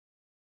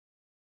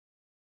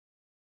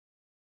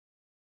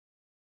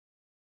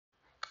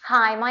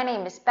Hi, my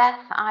name is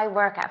Beth. I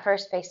work at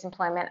First Base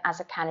Employment as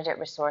a candidate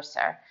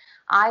resourcer.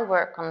 I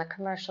work on the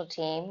commercial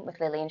team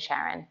with Lily and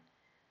Sharon.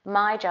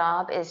 My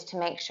job is to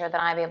make sure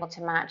that I'm able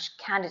to match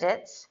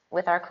candidates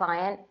with our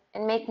client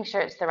and making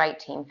sure it's the right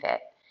team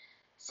fit.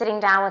 Sitting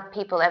down with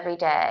people every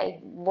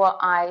day, what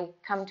I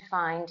come to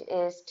find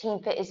is team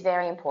fit is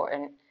very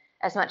important,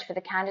 as much for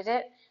the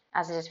candidate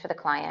as it is for the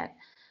client.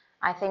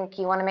 I think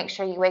you want to make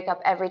sure you wake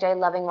up every day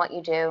loving what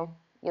you do.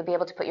 You'll be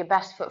able to put your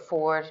best foot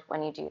forward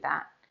when you do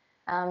that.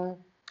 Um,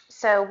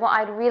 so what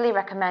I'd really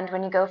recommend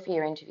when you go for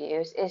your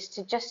interviews is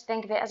to just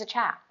think of it as a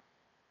chat.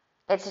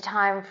 It's a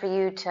time for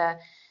you to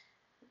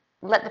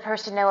let the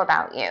person know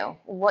about you,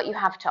 what you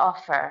have to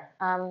offer,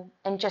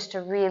 in just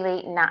a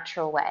really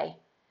natural way.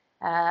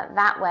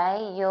 That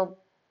way, you'll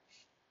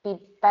be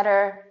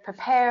better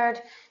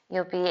prepared.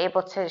 You'll be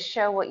able to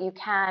show what you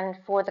can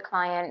for the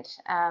client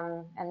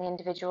and the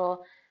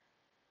individual,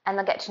 and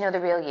they'll get to know the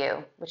real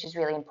you, which is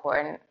really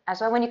important. As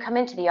well, when you come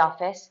into the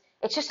office,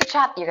 it's just a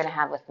chat that you're going to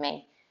have with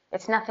me.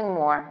 It's nothing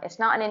more. It's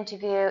not an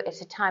interview.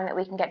 It's a time that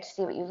we can get to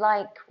see what you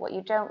like, what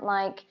you don't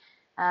like.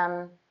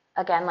 Um,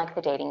 Again, like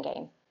the dating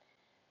game.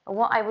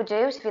 What I would do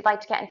is if you'd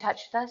like to get in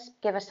touch with us,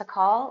 give us a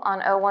call on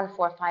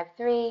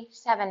 01453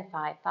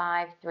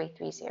 755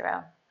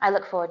 330. I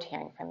look forward to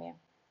hearing from you.